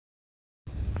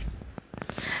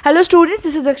Hello students,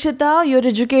 this is Akshita, your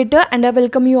educator, and I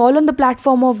welcome you all on the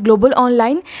platform of Global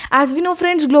Online. As we know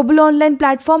friends, Global Online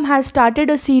platform has started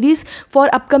a series for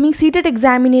upcoming CTET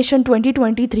examination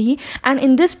 2023, and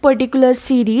in this particular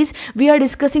series, we are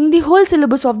discussing the whole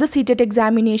syllabus of the CTET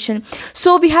examination.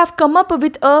 So we have come up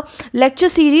with a lecture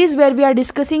series where we are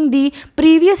discussing the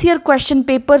previous year question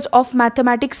papers of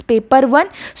Mathematics Paper 1.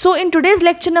 So in today's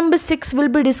lecture number 6, we'll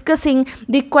be discussing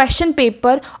the question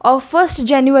paper of 1st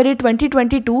January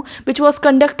 2022, which was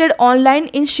conducted online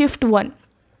in shift 1.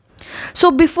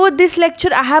 So before this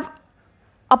lecture, I have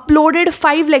uploaded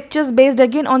 5 lectures based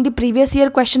again on the previous year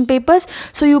question papers,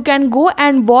 so you can go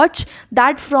and watch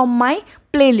that from my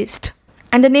playlist,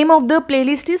 and the name of the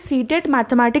playlist is CTET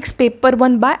Mathematics Paper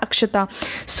 1 by Akshita.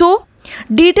 So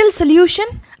detailed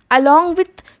solution along with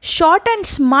short and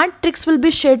smart tricks will be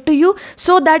shared to you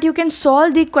so that you can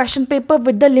solve the question paper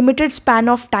with the limited span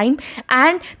of time,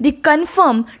 and the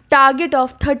confirm target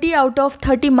of 30 out of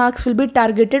 30 marks will be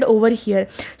targeted over here.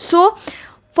 So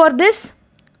for this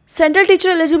Central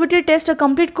Teacher Eligibility Test, a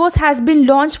complete course has been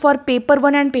launched for paper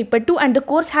 1 and paper 2, and the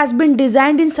course has been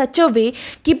designed in such a way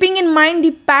keeping in mind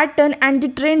the pattern and the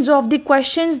trends of the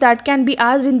questions that can be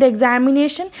asked in the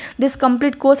examination. This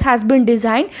complete course has been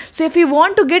designed. So if you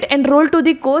want to get enrolled to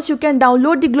the course, you can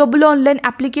download the Global Online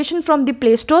application from the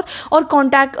Play Store or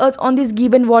contact us on this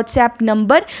given WhatsApp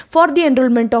number for the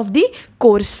enrollment of the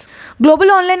course.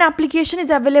 Global Online application is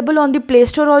available on the Play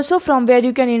Store also, from where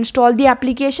you can install the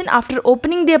application. After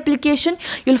opening the application,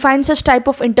 you'll find such type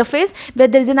of interface where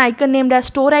there is an icon named as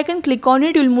store icon. Click on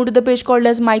it, you'll move to the page called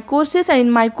as My Courses, and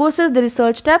in My Courses there is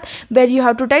search tab where you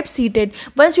have to type CTET.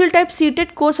 Once you'll type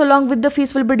CTET, course along with the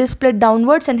fees will be displayed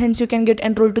downwards, and hence you can get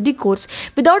enrolled to the course.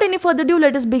 Without any further ado,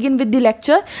 let us begin with the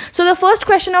lecture. So the first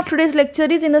question of today's lecture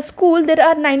is: in a school there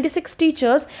are 96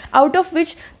 teachers, out of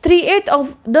which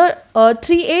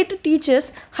 3/8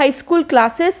 teaches high school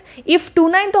classes. If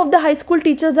 2/9 of the high school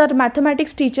teachers are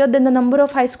mathematics teacher, then the number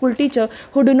of high school teacher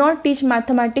who do not teach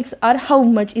mathematics are how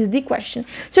much is the question.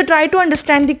 So try to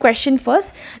understand the question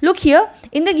first. Look here,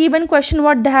 in the given question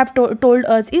what they have told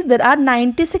us is there are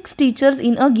 96 teachers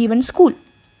in a given school,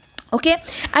 okay,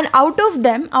 and out of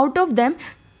them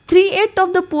 3/8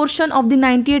 of the portion of the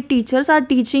 98 teachers are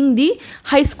teaching the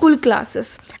high school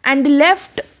classes, and the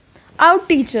left out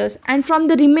teachers, and from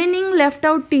the remaining left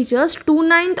out teachers,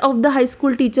 2/9 of the high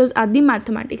school teachers are the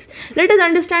mathematics. Let us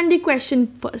understand the question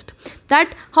first,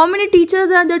 that how many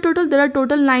teachers are there total? There are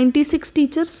total 96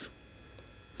 teachers,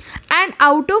 and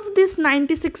out of this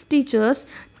 96 teachers,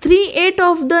 3/8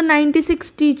 of the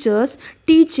 96 teachers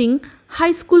teaching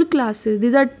high school classes.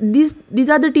 These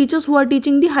are the teachers who are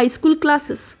teaching the high school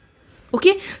classes,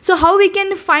 okay. So how we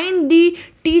can find the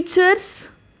teachers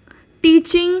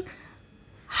teaching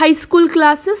high school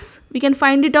classes? We can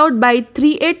find it out by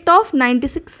 3/8 of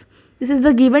 96. This is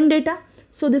the given data,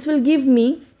 so this will give me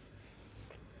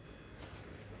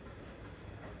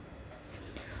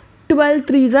 12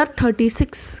 3s are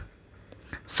 36.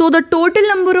 So the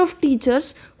total number of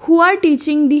teachers who are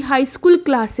teaching the high school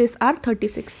classes are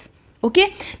 36. Okay,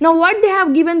 now what they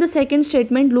have given the second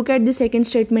statement, look at the second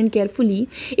statement carefully.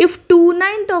 If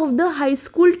 2/9 of the high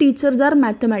school teachers are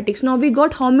mathematics, now we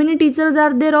got how many teachers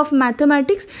are there of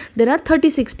mathematics? There are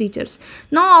 36 teachers.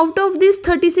 Now out of these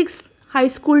 36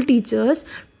 high school teachers,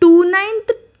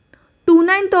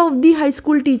 2/9 of the high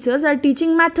school teachers are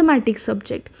teaching mathematics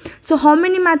subject. So how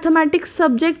many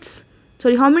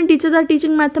how many teachers are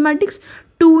teaching mathematics?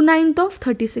 2/9 of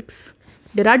 36.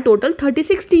 There are total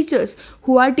 36 teachers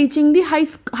who are teaching the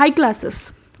high classes,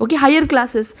 okay, higher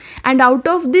classes, and out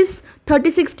of this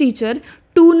 36 teacher,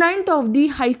 2/9 of the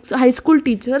high school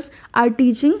teachers are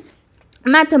teaching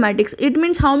mathematics. It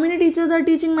means how many teachers are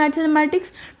teaching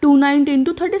mathematics? 2/9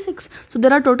 into 36. So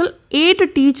there are total 8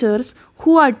 teachers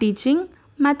who are teaching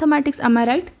mathematics. Am I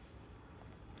right?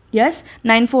 Yes,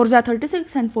 9 4s are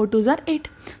 36 and 4 2s are 8.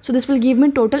 So this will give me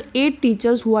total 8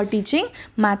 teachers who are teaching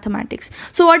mathematics.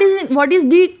 So what is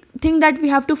the thing that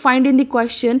we have to find in the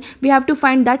question? We have to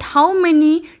find that how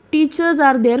many teachers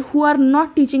are there who are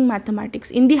not teaching mathematics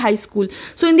in the high school.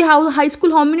 So in the high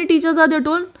school, how many teachers are there?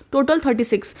 Total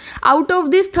 36. Out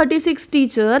of these 36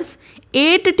 teachers,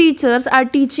 8 teachers are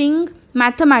teaching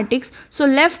mathematics. So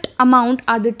left amount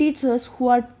are the teachers who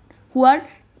are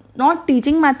not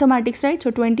teaching mathematics, right?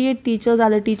 So 28 teachers are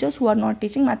the teachers who are not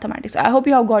teaching mathematics. I hope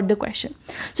you have got the question.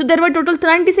 So there were total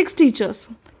 96 teachers,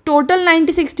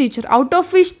 out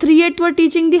of which 3/8 were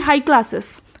teaching the higher classes.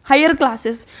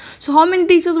 So how many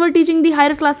teachers were teaching the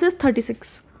higher classes?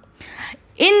 36.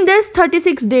 In this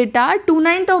 36 data,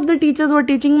 2/9 of the teachers were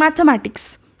teaching mathematics.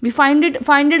 We find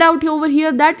it out over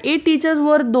here that 8 teachers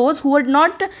were those who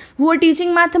were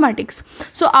teaching mathematics.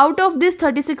 So out of this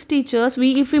 36 teachers,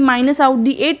 if we minus out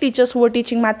the 8 teachers who were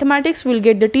teaching mathematics, we'll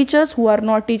get the teachers who are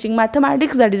not teaching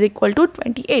mathematics, that is equal to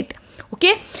 28.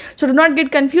 Okay, so do not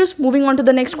get confused. Moving on to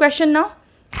the next question now.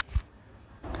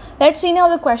 Let's see now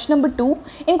the question number 2.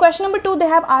 In question number 2, they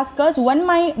have asked us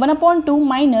 1 upon 2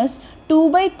 minus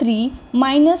 2 by 3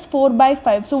 minus 4 by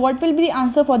 5. So what will be the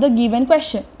answer for the given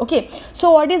question? Okay,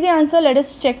 so what is the answer? Let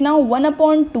us check now. 1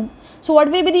 upon 2. So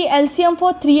what will be the LCM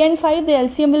for 3 and 5? The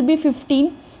LCM will be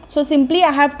 15. So simply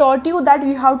I have taught you that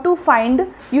you have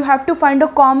to find a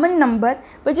common number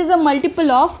which is a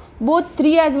multiple of both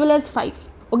 3 as well as 5.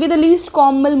 Okay, the least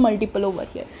common multiple over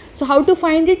here. So how to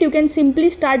find it? You can simply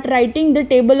start writing the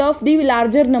table of the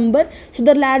larger number. So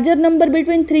the larger number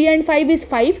between 3 and 5 is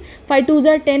 5. 5 2s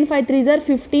are 10, 5 3s are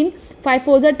 15, 5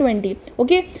 4s are 20.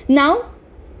 Okay, now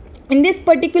in this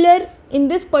particular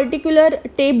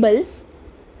table,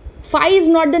 5 is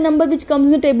not the number which comes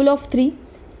in the table of 3.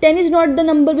 10 is not the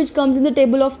number which comes in the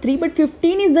table of 3, but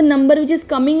 15 is the number which is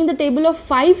coming in the table of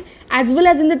 5 as well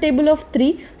as in the table of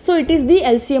 3. So it is the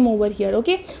LCM over here.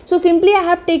 Okay, so simply I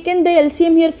have taken the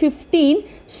LCM here 15.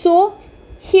 So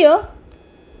here,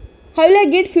 how will I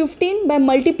get 15? By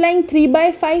multiplying 3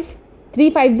 by 5. 3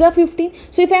 5s are 15.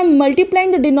 So if I am multiplying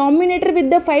the denominator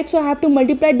with the 5, so I have to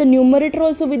multiply the numerator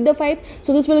also with the 5.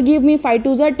 So this will give me 5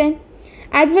 2s are 10.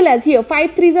 As well as here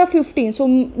 5 3s are 15. So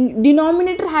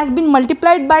denominator has been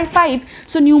multiplied by 5.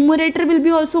 So numerator will be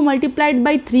also multiplied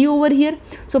by 3 over here.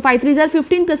 So 5 3s are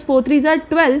 15 plus 4 3s are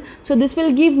 12. So this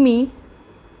will give me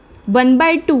 1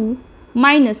 by 2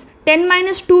 minus 10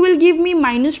 minus 2 will give me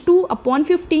minus 2 upon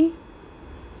 15.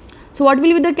 So what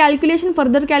will be the calculation?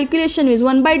 Further calculation is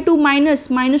 1 by 2 minus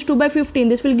 2 by 15.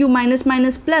 This will give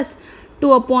minus plus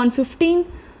 2 upon 15.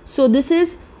 So this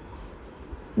is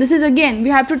again, we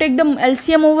have to take the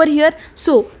LCM over here.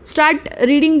 So start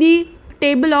reading the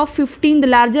table of 15, the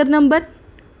larger number.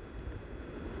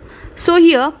 So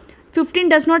here 15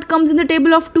 does not comes in the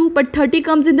table of 2, but 30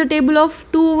 comes in the table of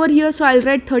 2 over here. So I'll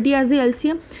write 30 as the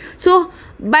LCM. So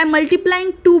by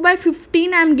multiplying 2 by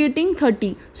 15, I am getting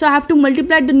 30. So I have to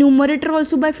multiply the numerator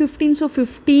also by 15. So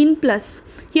 15 plus,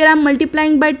 here I am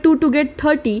multiplying by 2 to get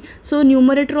 30. So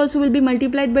numerator also will be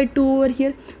multiplied by 2 over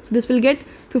here. So this will get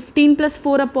 15 plus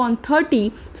 4 upon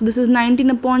 30. So this is 19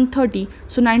 upon 30.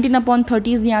 So 19 upon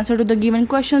 30 is the answer to the given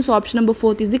question. So option number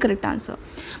 4 is the correct answer.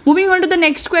 Moving on to the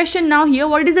next question now here.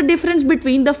 What is the difference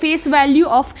between the face value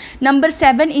of number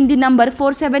 7 in the number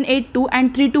 4782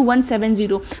 and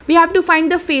 32170? We have to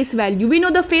find the face value. We know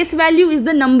the face value is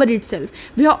the number itself.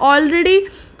 We have already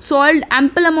solved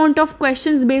ample amount of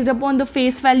questions based upon the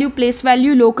face value, place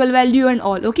value, local value and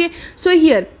all. Okay, so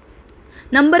here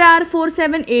number are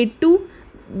 4782.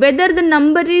 Whether the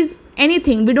number is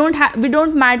anything, we don't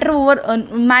matter what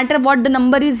the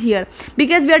number is here,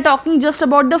 because we are talking just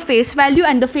about the face value,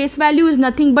 and the face value is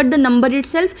nothing but the number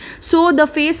itself. So the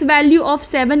face value of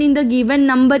 7 in the given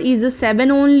number is a 7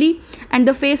 only, and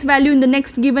the face value in the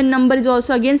next given number is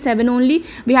also again 7 only.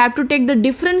 We have to take the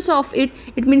difference of it.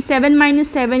 It means 7 minus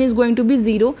 7 is going to be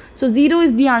 0. So 0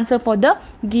 is the answer for the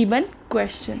given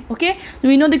question. Okay,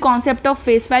 we know the concept of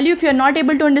face value. If you are not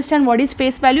able to understand what is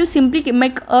face value, simply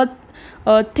make a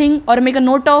thing or make a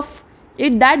note of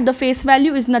it that the face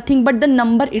value is nothing but the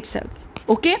number itself.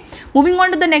 Okay, moving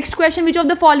on to the next question. Which of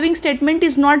the following statement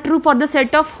is not true for the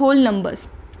set of whole numbers?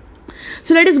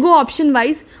 So let us go option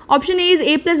wise. Option A is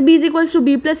a plus b is equals to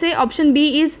b plus a. Option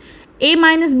B is a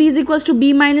minus b is equals to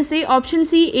b minus a. Option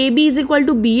C, ab is equal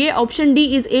to ba. Option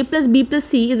D is a plus b plus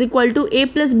c is equal to a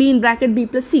plus b in bracket b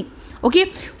plus c.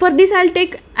 Okay, for this I'll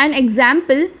take an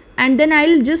example and then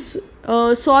I'll just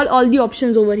solve all the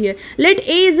options over here. Let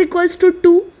a is equals to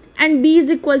 2 and b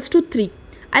is equals to 3.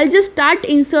 I'll just start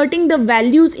inserting the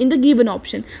values in the given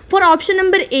option. For option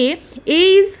number A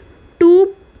is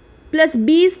 2 plus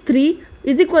b is 3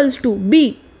 is equals to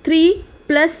b 3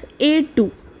 plus a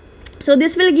 2. So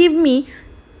this will give me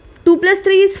 2 plus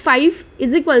 3 is 5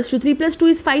 is equals to 3 plus 2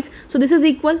 is 5. So this is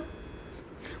equal.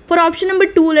 For option number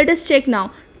 2, let us check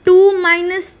now. 2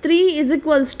 minus 3 is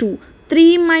equals to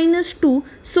 3 minus 2.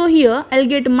 So here I'll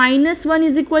get minus 1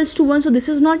 is equals to 1. So this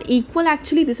is not equal,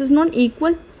 actually this is not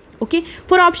equal. Okay,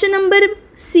 for option number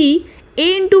C,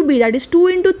 a into b, that is 2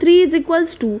 into 3 is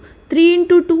equals to 3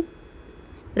 into 2,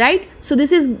 right? So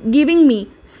this is giving me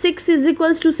 6 is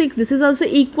equals to 6. This is also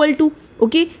equal to.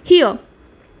 Okay, here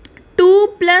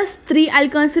 2 plus 3, I'll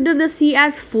consider the C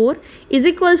as 4 is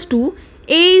equals to,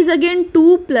 a is again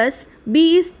 2 plus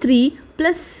b is 3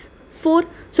 plus 4.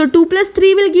 So 2 plus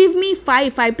 3 will give me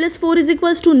 5. 5 plus 4 is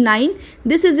equals to 9.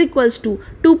 This is equals to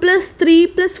 2 plus 3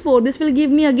 plus 4. This will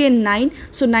give me again 9.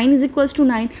 So 9 is equals to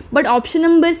 9. But option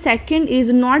number second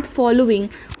is not following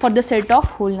for the set of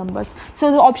whole numbers.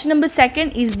 So the option number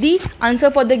second is the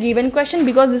answer for the given question,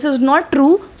 because this is not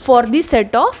true for the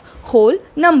set of whole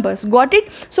numbers. Got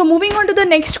it? So moving on to the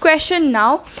next question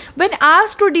now. When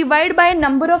asked to divide by a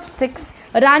number of 6,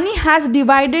 Rani has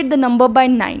divided the number by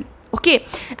 9. Okay,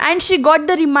 and she got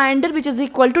the remainder which is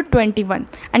equal to 21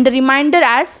 and the remainder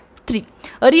as 3.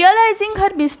 Realizing her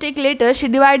mistake later, she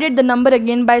divided the number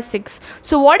again by 6.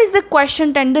 So what is the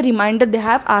question and the remainder they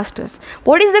have asked us?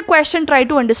 What is the question? Try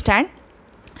to understand.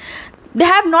 They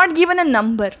have not given a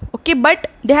number, okay, but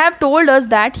they have told us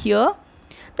that here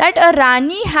that a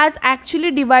Rani has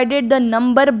actually divided the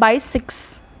number by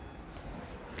 6.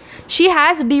 She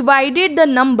has divided the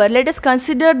number. Let us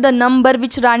consider the number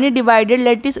which Rani divided.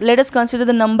 Let us consider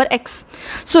the number x.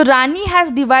 So Rani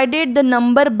has divided the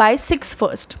number by 6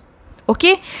 first.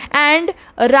 Okay, and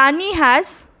Rani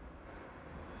has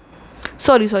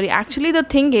actually the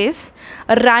thing is,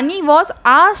 Rani was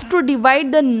asked to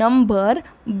divide the number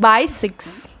by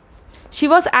 6. She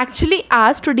was actually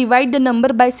asked to divide the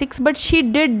number by 6, but she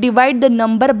did divide the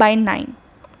number by 9.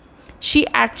 She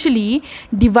actually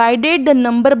divided the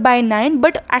number by 9,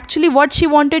 but actually what she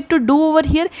wanted to do over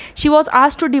here, she was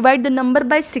asked to divide the number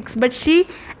by 6, but she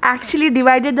actually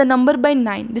divided the number by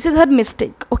 9. This is her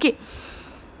mistake. Okay,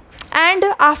 and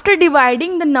after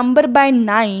dividing the number by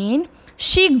 9,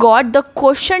 she got the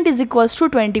quotient is equals to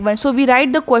 21. So we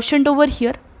write the quotient over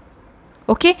here.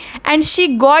 Okay, and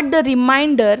she got the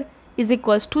remainder is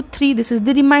equals to 3. This is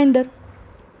the remainder.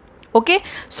 Okay,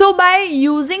 so by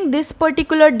using this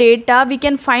particular data, we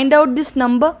can find out this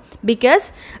number,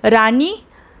 because Rani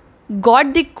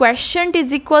got the quotient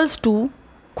is equals to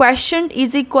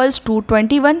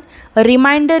 21,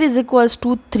 remainder is equals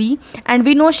to 3, and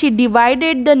we know she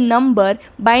divided the number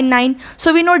by 9.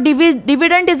 So we know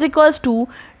dividend is equals to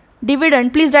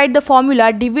dividend. Please write the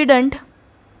formula. Dividend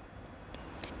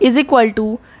is equal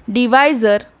to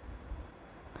divisor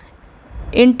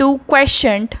into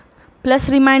quotient plus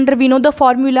remainder. We know the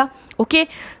formula. Okay,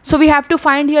 so we have to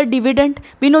find here dividend.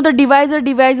 We know the divisor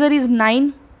is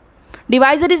 9.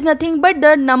 Divisor is nothing but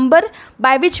the number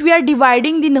by which we are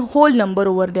dividing the whole number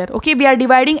over there. Okay, we are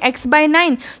dividing x by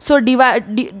 9. So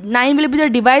 9 will be the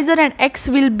divisor and x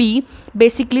will be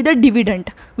basically the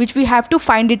dividend, which we have to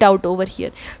find it out over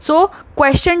here. So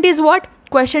quotient is what?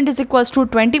 Quotient is equals to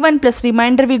 21 plus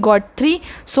remainder we got 3.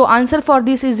 So answer for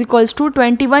this is equals to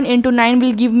 21 into 9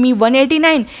 will give me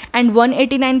 189, and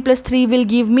 189 plus 3 will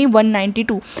give me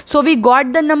 192. So we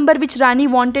got the number which Rani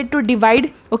wanted to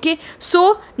divide. Okay,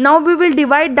 so now we will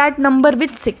divide that number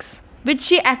with 6, which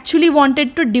she actually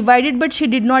wanted to divide it, but she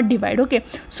did not divide. Okay,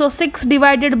 so 6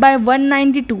 divided by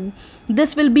 192,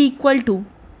 this will be equal to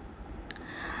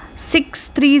 6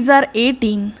 3s are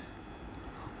 18,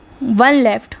 1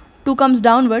 left, 2 comes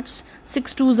downwards,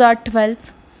 6 2s are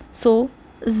 12, so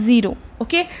 0.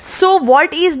 Okay, so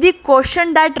what is the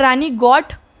quotient that Rani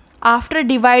got after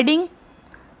dividing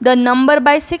the number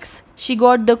by 6? She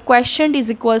got the quotient is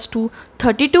equals to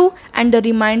 32 and the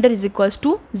remainder is equals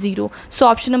to 0. So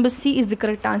option number C is the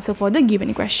correct answer for the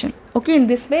given question. Okay, in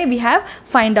this way we have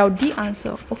find out the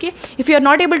answer. Okay, if you are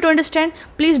not able to understand,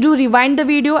 please do rewind the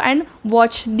video and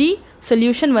watch the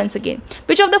solution once again.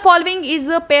 Which of the following is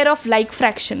a pair of like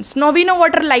fractions? Now we know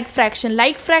what are like fraction.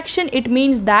 Like fraction, it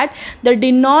means that the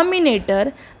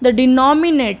denominator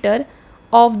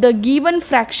of the given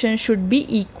fraction should be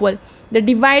equal. The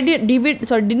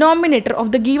denominator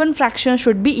of the given fraction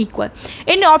should be equal.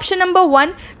 In option number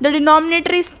 1, the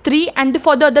denominator is 3 and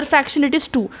for the other fraction it is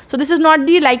 2. So this is not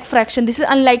the like fraction, this is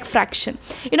unlike fraction.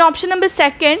 In option number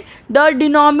 2, the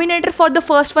denominator for the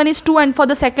first one is 2 and for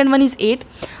the second one is 8.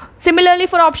 Similarly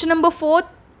for option number 4,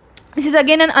 this is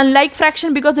again an unlike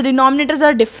fraction because the denominators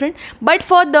are different. But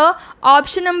for the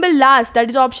option number last, that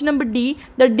is option number D,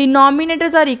 the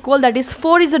denominators are equal, that is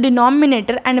 4 is the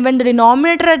denominator, and when the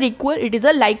denominator are equal, it is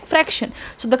a like fraction.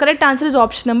 So the correct answer is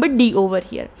option number D over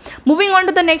here. Moving on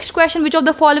to the next question, which of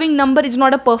the following number is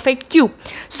not a perfect cube?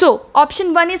 So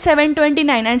option 1 is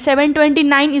 729, and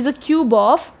 729 is a cube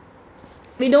of,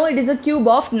 we know it is a cube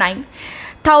of 9.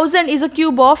 1000 is a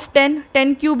cube of 10.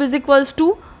 10 cube is equals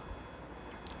to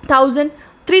 1000.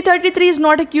 333 is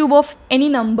not a cube of any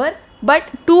number, but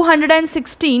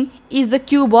 216 is the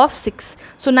cube of 6.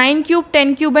 So 9 cube,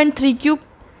 10 cube and 3 cube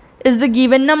is the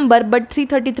given number, but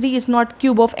 333 is not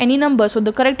cube of any number. So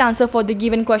the correct answer for the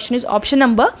given question is option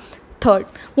number third.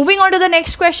 Moving on to the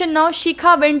next question now.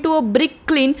 Shikha went to a brick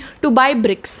kiln to buy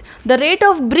bricks. The rate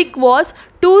of brick was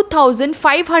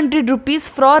 2,500 rupees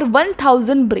for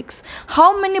 1,000 bricks.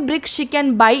 How many bricks she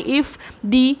can buy if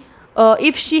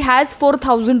she has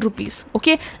 4,000 rupees?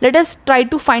 Okay, let us try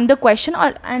to find the question.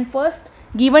 And first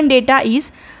given data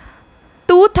is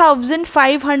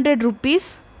 2,500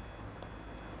 rupees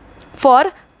for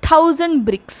 1,000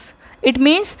 bricks. It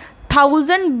means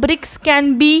 1,000 bricks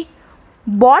can be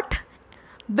bought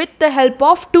with the help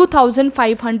of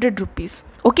 2,500 rupees.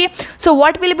 Okay, so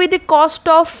what will be the cost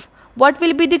of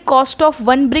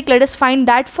one brick? Let us find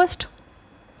that first.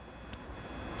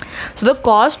 So the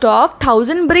cost of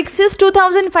 1,000 bricks is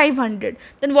 2,500.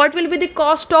 Then what will be the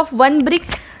cost of one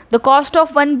brick? The cost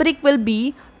of one brick will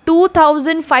be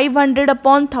 2,500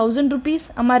 upon 1,000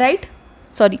 rupees. Am I right?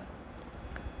 Sorry.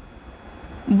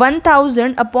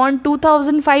 1,000 upon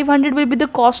 2,500 will be the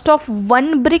cost of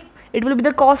one brick. It will be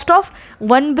the cost of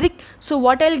one brick. So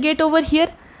what I'll get over here?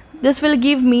 This will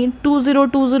give me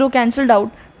 20 cancelled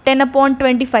out. 10 upon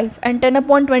 25. And 10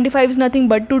 upon 25 is nothing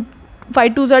but 5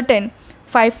 2s are 10.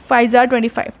 5 5s are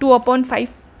 25. 2 upon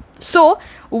 5. So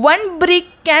one brick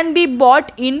can be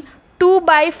bought in 2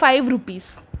 by 5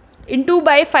 rupees. In 2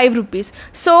 by 5 rupees.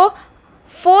 So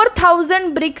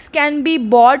 4,000 bricks can be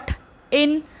bought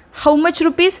in how much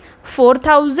rupees?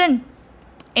 4,000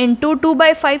 into 2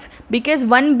 by 5, because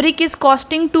one brick is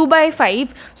costing 2 by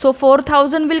 5. So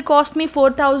 4,000 will cost me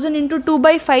 4,000 into 2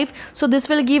 by 5. So this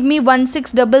will give me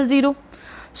 1600.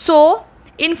 So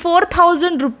in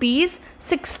 4,000 rupees,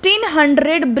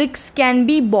 1,600 bricks can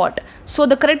be bought. So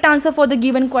the correct answer for the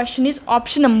given question is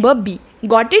option number B.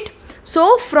 Got it?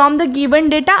 So from the given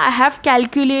data, I have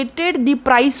calculated the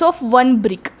price of one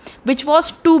brick, which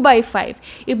was 2 by 5.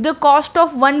 If the cost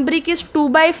of one brick is 2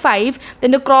 by 5, then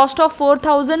the cost of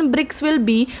 4,000 bricks will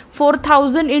be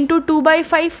 4,000 into 2 by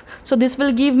 5. So this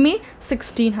will give me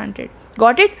 1,600.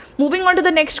 Got it? Moving on to the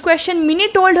next question.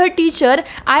 Minnie told her teacher,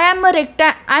 I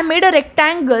made a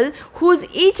rectangle whose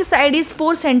each side is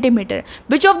 4 centimeter.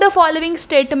 Which of the following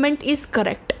statement is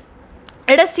correct?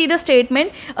 Let us see the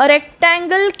statement. A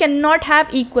rectangle cannot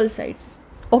have equal sides.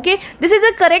 Okay, this is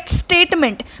a correct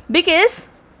statement because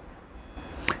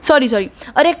a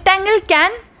rectangle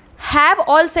can have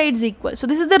all sides equal. So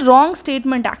this is the wrong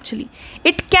statement actually.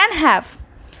 It can have.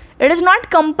 It is not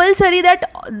compulsory that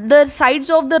the sides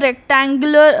of the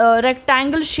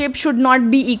rectangle shape should not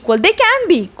be equal. They can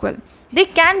be equal. They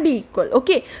can be equal.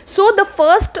 Okay. So the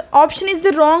first option is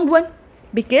the wrong one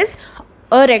because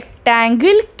a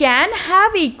rectangle can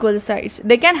have equal sides.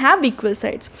 They can have equal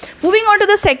sides. Moving on to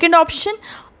the second option.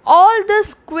 All the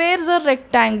squares are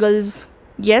rectangles.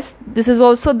 Yes, this is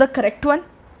also the correct one.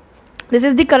 This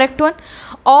is the correct one.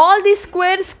 All the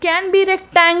squares can be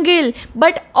rectangle,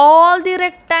 but all the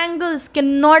rectangles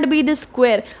cannot be the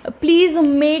square. Please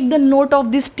make the note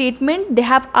of this statement. They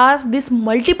have asked this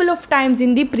multiple of times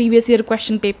in the previous year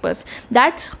question papers,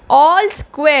 that all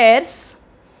squares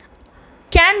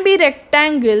can be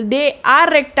rectangle. They are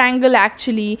rectangle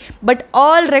actually, but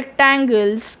all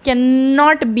rectangles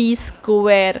cannot be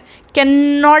square.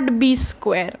 Cannot be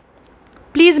square.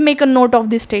 Please make a note of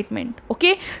this statement.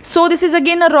 Okay, so this is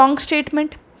again a wrong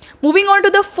statement. Moving on to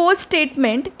the fourth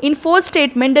statement. In fourth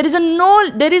statement, there is no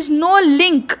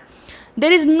link.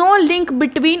 There is no link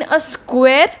between a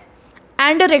square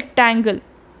and a rectangle.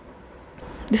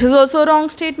 This is also a wrong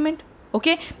statement.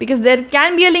 Okay, because there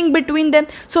can be a link between them.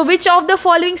 So which of the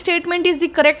following statement is the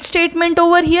correct statement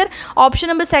over here? Option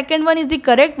number second one is the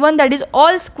correct one. That is,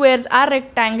 all squares are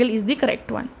rectangle is the correct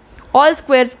one. All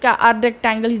squares are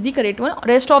rectangle is the correct one.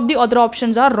 Rest of the other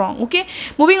options are wrong. Okay,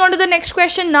 moving on to the next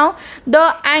question now.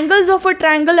 The angles of a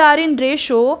triangle are in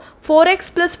ratio 4x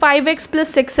plus 5x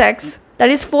plus 6x. That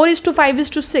is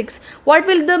 4:5:6. What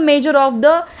will the measure of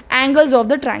the angles of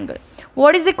the triangle?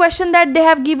 What is the question that they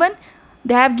have given?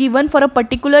 They have given for a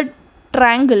particular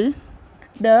triangle,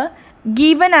 the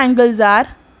given angles are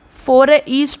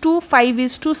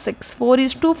 4:5:6.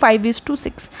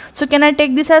 4:5:6. So can I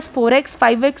take this as 4x,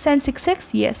 5x and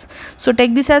 6x? Yes. So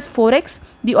take this as 4x,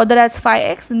 the other as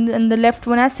 5x, and the left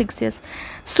one as 6x.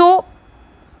 So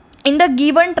in the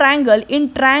given triangle,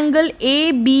 in triangle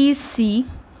ABC,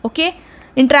 okay,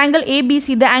 in triangle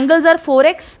ABC, the angles are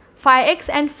 4x, 5x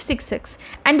and 6x.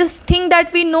 And the thing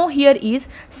that we know here is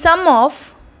sum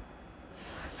of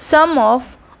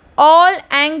all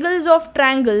angles of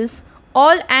triangles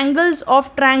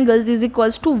is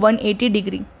equals to 180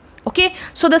 degree. Okay,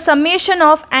 so the summation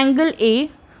of angle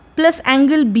A plus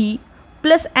angle B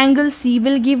plus angle C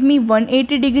will give me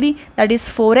 180 degree. That is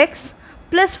 4x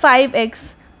plus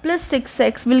 5x plus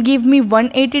 6x will give me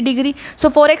 180 degree. So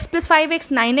 4x plus 5x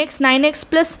 9x, 9x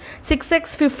plus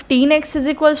 6x 15x is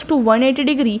equals to 180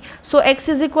 degree. So x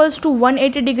is equals to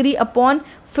 180 degree upon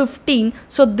 15.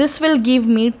 So this will give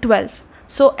me 12.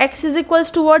 So x is equals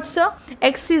to what, sir?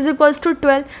 X is equals to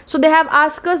 12. So they have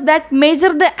asked us that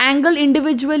measure the angle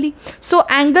individually. So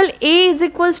angle A is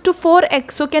equals to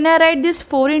 4x. So can I write this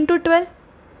 4 into 12?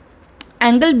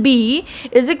 Angle B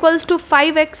is equals to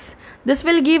 5x. This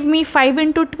will give me 5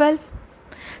 into 12.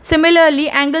 Similarly,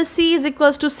 angle C is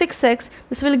equals to 6x.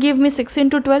 This will give me 6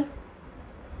 into 12.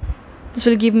 This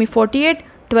will give me 48.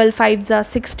 12 5s are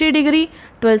 60 degree.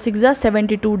 12 6s are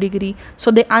 72 degree.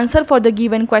 So the answer for the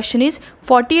given question is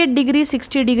 48 degree,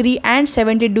 60 degree and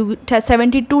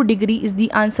 72 degree is the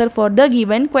answer for the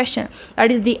given question.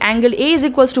 That is the angle A is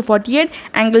equals to 48,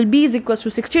 angle B is equals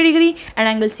to 60 degree and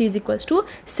angle C is equals to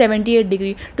 78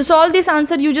 degree. To solve this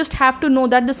answer, you just have to know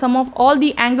that the sum of all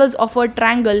the angles of a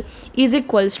triangle is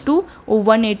equals to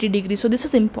 180 degree. So this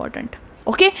is important.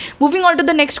 Okay, moving on to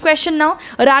the next question now.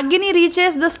 Ragini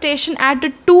reaches the station at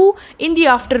 2 in the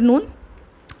afternoon.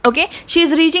 Okay, she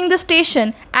is reaching the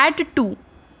station at 2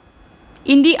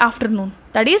 in the afternoon,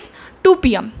 that is 2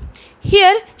 p.m.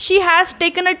 Here she has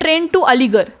taken a train to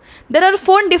Aligarh. There are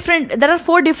four different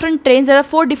trains. There are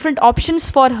 4 different options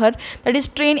for her, that is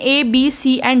train A, B,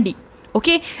 C and D.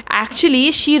 Okay,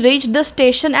 actually she reached the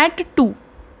station at 2.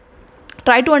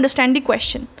 Try to understand the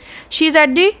question. She is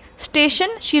at the station,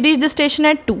 she reached the station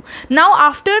at 2. Now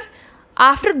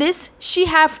after this she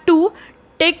have to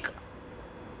take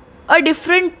a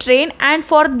different train, and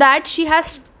for that she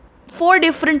has 4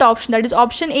 different options. That is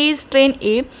option A is train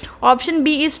A, option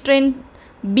B is train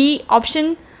B,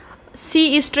 option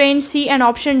C is train C and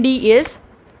option D is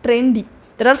train D.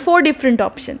 There are 4 different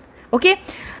options. Okay,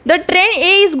 the train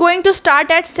A is going to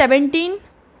start at 17.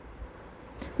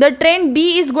 The train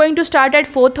B is going to start at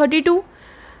 4:32.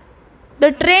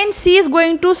 The train C is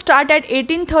going to start at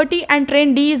 18:30 and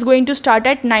train D is going to start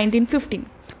at 19:15.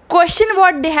 Question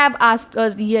what they have asked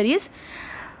us here is,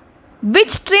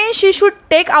 which train she should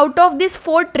take out of these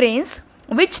 4 trains,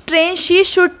 which train she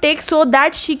should take so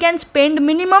that she can spend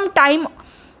minimum time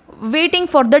waiting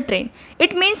for the train.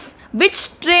 It means which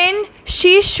train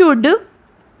she should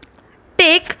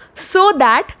take so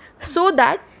that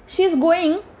she is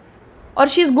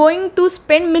going to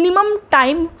spend minimum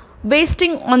time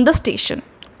wasting on the station.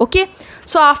 Okay,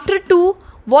 so after 2,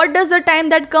 what does the time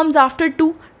that comes after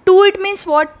 2? 2, it means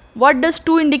what does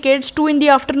 2 indicates? 2 in the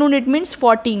afternoon, it means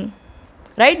 14,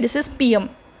 right? This is PM.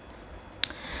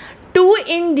 2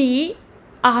 in the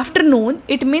afternoon,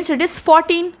 it means it is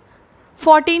 14.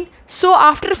 So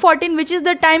after 14, which is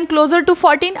the time closer to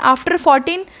 14? After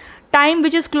 14, time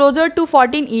which is closer to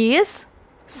 14 is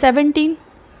 17.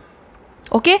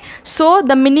 Okay, so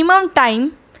the minimum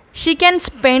time she can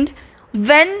spend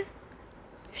when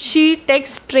she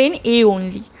takes train A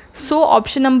only. So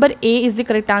option number A is the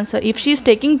correct answer. If she is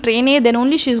taking train A, then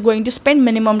only she is going to spend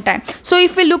minimum time. So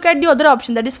if we look at the other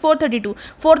option, that is 4:32.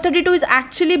 4:32 is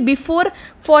actually before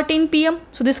 14 p.m.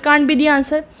 So this can't be the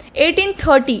answer.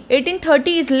 18:30.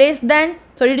 18:30 is less than,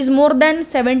 sorry, it is more than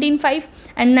 17:05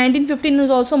 and 19:15 is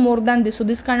also more than this. So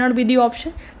this cannot be the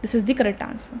option. This is the correct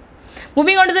answer.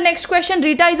 Moving on to the next question.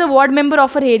 Rita is a ward member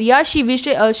of her area. She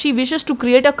wishes to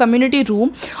create a community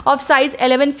room of size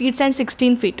 11 feet and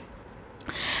 16 feet.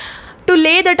 To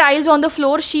lay the tiles on the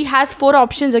floor, she has 4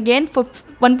 options again, for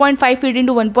 1.5 feet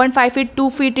into 1.5 feet, 2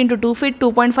 feet into 2 feet,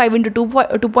 2.5 into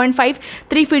 2.5,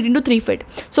 3 feet into 3 feet.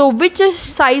 So which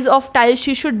size of tiles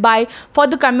she should buy for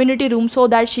the community room so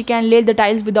that she can lay the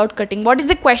tiles without cutting? What is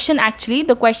the question actually?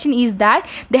 The question is that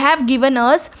they have given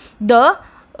us the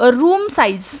room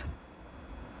size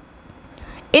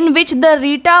in which the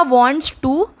Rita wants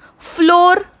to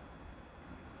floor,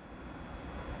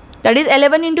 that is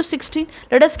 11 into 16.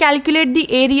 Let us calculate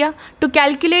the area. To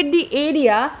calculate the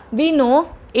area, we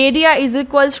know area is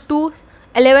equals to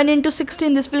 11 into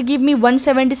 16. This will give me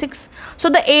 176. So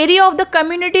the area of the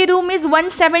community room is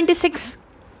 176.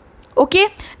 Okay.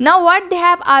 Now what they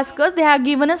have asked us, they have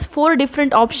given us 4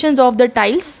 different options of the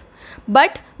tiles.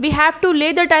 But we have to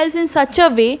lay the tiles in such a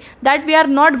way that we are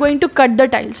not going to cut the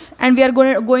tiles and we are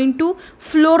going to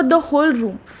floor the whole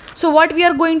room. So what we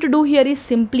are going to do here is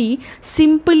simply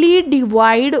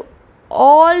divide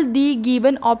all the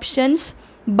given options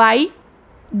by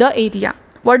the area.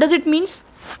 What does it means?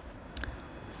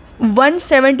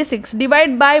 176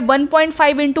 divided by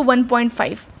 1.5 into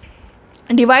 1.5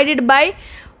 divided by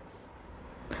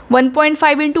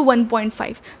 1.5 into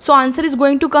 1.5. So answer is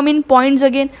going to come in points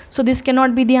again. So this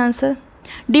cannot be the answer.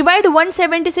 Divide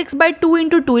 176 by 2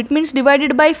 into 2. It means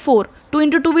divided by 4. 2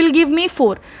 into 2 will give me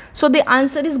 4. So the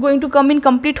answer is going to come in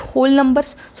complete whole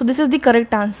numbers. So this is the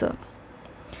correct answer.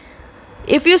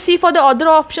 If you see for the other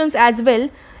options as well,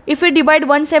 if we divide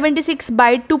 176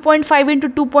 by 2.5 into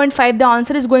 2.5, the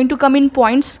answer is going to come in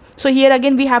points. So here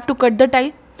again we have to cut the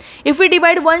tile. If we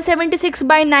divide 176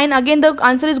 by 9, again the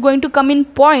answer is going to come in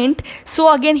point.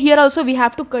 So again here also we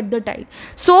have to cut the tile.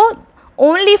 So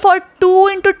only for 2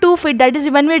 into 2 feet, that is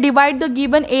when we divide the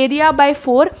given area by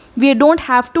 4, we don't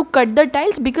have to cut the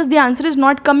tiles because the answer is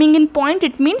not coming in point.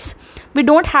 It means we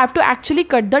don't have to actually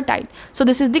cut the tile. So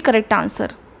this is the correct answer.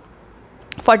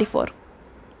 44.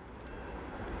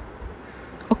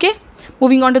 Okay,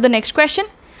 moving on to the next question.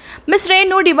 Miss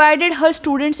Renu divided her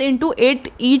students into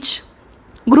 8 each,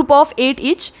 group of 8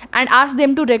 each, and asked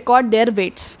them to record their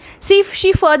weights. See,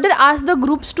 she further asked the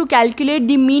groups to calculate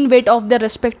the mean weight of their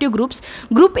respective groups.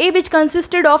 Group A, which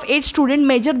consisted of 8 students,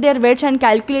 measured their weights and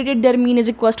calculated their mean is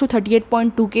equals to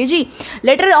 38.2 kg.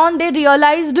 Later on, they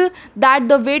realized that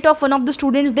the weight of one of the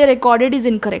students they recorded is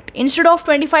incorrect. Instead of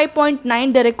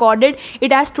 25.9, they recorded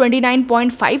it as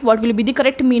 29.5. What will be the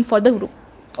correct mean for the group?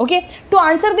 Okay, to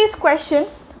answer this question,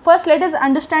 first let us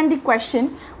understand the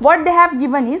question. What they have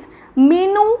given is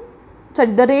Renu,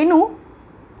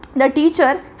 the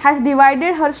teacher, has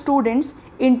divided her students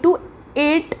into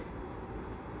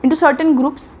certain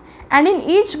groups, and in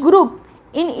each group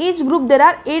there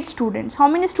are 8 students. How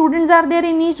many students are there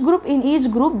in each group? In each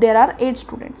group there are 8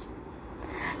 students.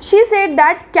 She said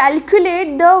that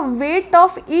calculate the weight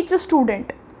of each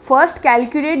student. First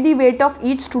calculate the weight of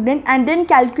each student and then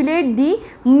calculate the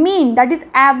mean, that is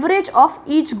average of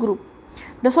each group.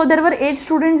 So there were 8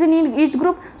 students in each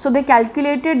group, so they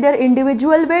calculated their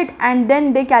individual weight and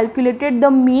then they calculated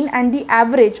the mean and the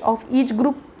average of each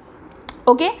group.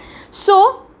 Okay,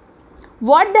 so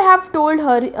what they have told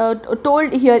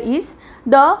here is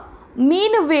the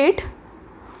mean weight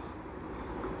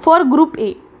for group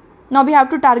A. Now we have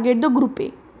to target the group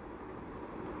A.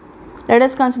 Let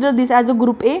us consider this as a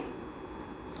group A,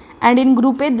 and in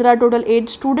group A there are total 8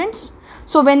 students.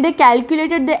 So when they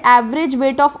calculated the average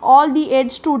weight of all the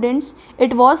 8 students,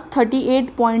 it was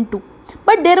 38.2.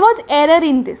 But there was error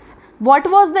in this. What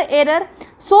was the error?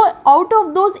 So out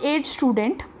of those 8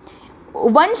 students,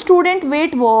 one student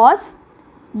weight was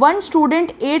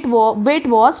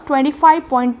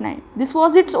 25.9. This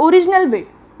was its original weight.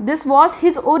 This was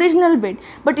his original weight,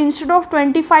 but instead of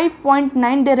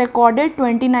 25.9 they recorded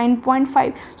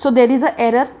 29.5. So there is a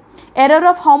error. Error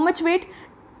of how much weight?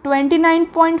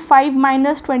 29.5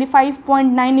 minus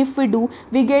 25.9. if we do,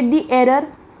 we get the error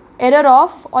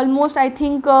of almost, I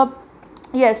think,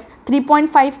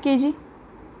 3.5 kg.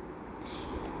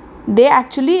 They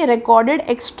actually recorded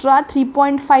extra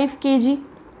 3.5 kg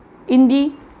in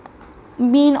the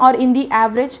mean or in the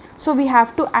average. So we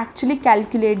have to actually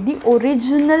calculate the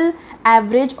original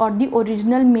average or the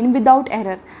original mean without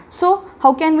error. So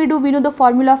how can we do? We know the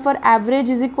formula for average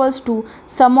is equals to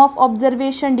sum of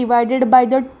observation divided by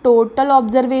the total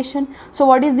observation. So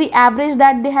what is the average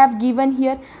that they have given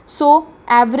here? So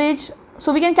average,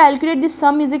 so we can calculate the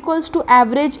sum is equals to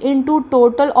average into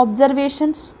total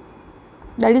observations,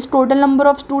 that is total number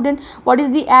of students. What is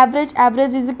the average?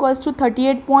 Average is equals to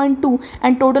 38.2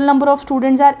 and total number of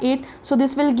students are 8. So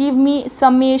this will give me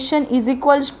summation is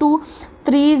equals to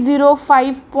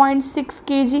 305.6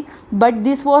 kg. But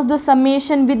this was the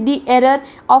summation with the error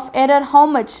of how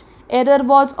much? Error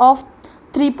was of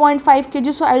 3.5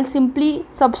 kg. So I'll simply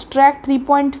subtract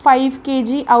 3.5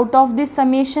 kg out of this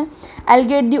summation. I'll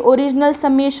get the original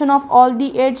summation of all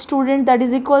the 8 students, that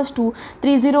is equals to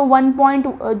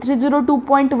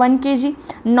 302.1 kg.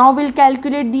 Now we'll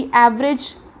calculate the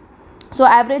average. So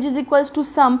average is equals to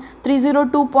sum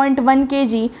 302.1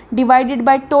 kg divided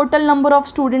by total number of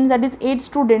students, that is 8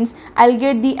 students. I'll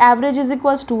get the average is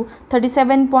equals to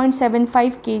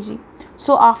 37.75 kg.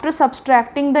 So after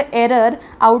subtracting the error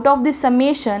out of the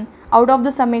summation,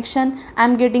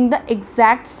 I'm getting the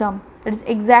exact sum, that is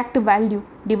exact value,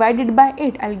 divided by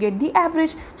 8. I'll get the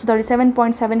average. So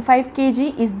 37.75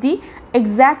 kg is the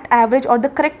exact average or the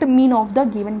correct mean of the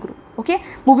given group. Okay,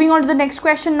 moving on to the next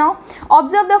question now.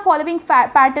 Observe the following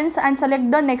patterns and select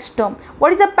the next term.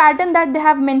 What is the pattern that they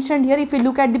have mentioned here? If you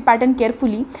look at the pattern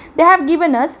carefully, they have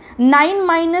given us 9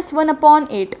 minus 1 upon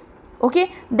 8.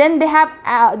 Okay, then they are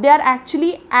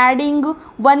actually adding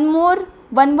one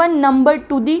number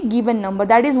to the given number.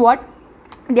 That is what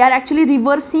they are actually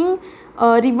reversing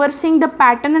the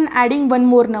pattern and adding one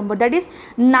more number. That is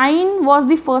 9 was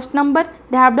the first number.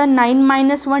 They have done 9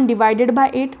 minus 1 divided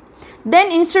by 8.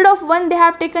 Then instead of 1 they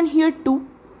have taken here 2.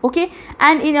 Okay,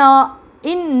 and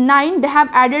in 9 they have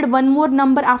added one more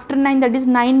number after 9, that is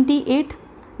 98.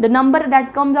 The number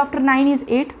that comes after 9 is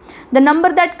 8. The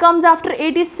number that comes after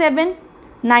 8 is 7,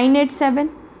 987.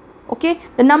 Okay,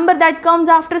 the number that comes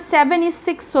after 7 is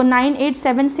 6, so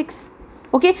 9876.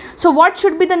 Okay, so what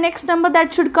should be the next number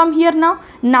that should come here now?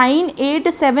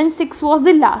 9876 was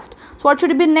the last. So what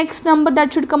should be the next number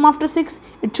that should come after 6?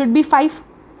 It should be 5.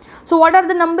 So what are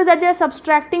the numbers that they are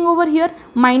subtracting over here?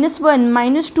 -1,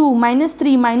 -2,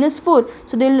 -3, -4.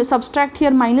 So they will subtract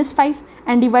here -5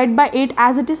 and divide by 8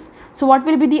 as it is. So what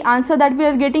will be the answer that we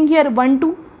are getting here? 1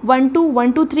 2 1 2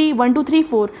 1 2 3 1 2 3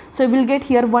 4. So we will get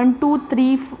here 1 2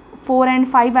 3 4 and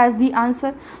 5 as the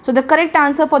answer. So the correct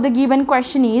answer for the given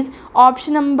question is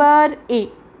option number A,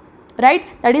 right?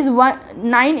 That is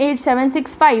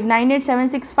 98765.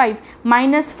 98765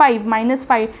 -5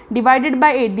 divided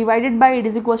by 8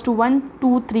 is equals to 1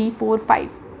 2 3 4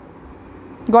 5.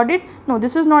 Got it? No,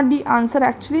 this is not the answer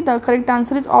actually. The correct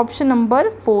answer is option number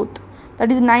 4th.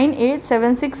 That is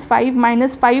 98765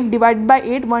 -5 divided by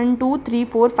 8, 1 2 3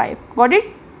 4 5. Got it?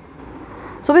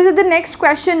 So this is the next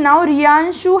question. Now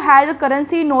Riyanshu had a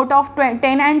currency note of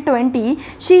 10 and 20.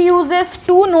 She uses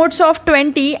 2 notes of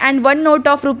 20 and 1 note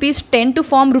of rupees 10 to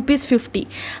form rupees 50.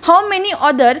 How many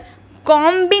other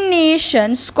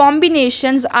combinations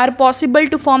are possible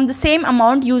to form the same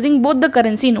amount using both the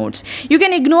currency notes? You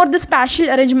can ignore the spatial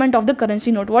arrangement of the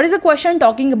currency note. What is the question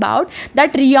talking about?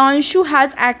 That Riyanshu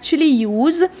has actually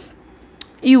used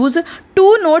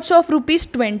 2 notes of rupees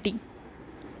 20.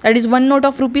 That is 1 note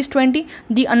of rupees 20,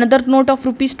 the another note of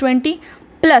rupees 20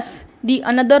 plus the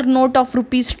another note of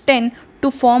rupees 10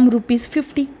 to form rupees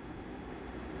 50.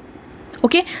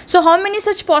 Okay, so how many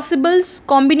such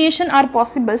combination are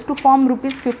possible to form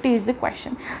rupees 50 is the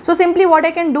question. So simply what I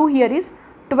can do here is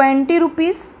 20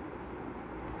 rupees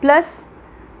plus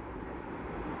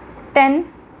 10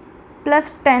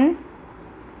 plus 10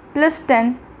 plus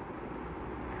 10.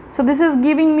 So this is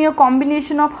giving me a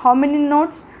combination of how many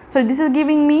notes? So this is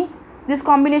giving me, this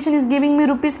combination is giving me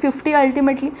rupees 50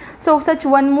 ultimately. So such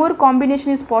one more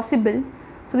combination is possible.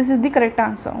 So this is the correct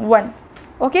answer, 1.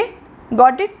 Okay,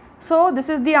 got it? So this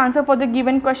is the answer for the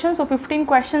given question. So 15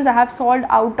 questions I have solved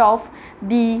out of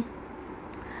the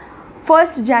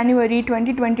 1st January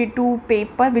 2022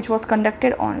 paper which was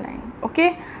conducted online.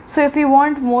 Okay, so if you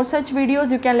want more such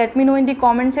videos, you can let me know in the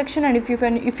comment section, and if you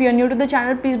are new to the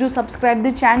channel, please do subscribe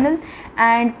the channel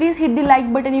and please hit the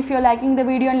like button if you are liking the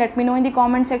video, and let me know in the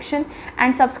comment section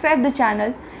and subscribe the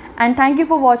channel. And thank you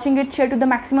for watching it. Share to the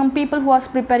maximum people who are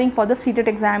preparing for the CTET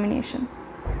examination.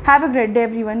 Have a great day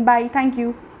everyone. Bye. Thank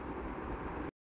you.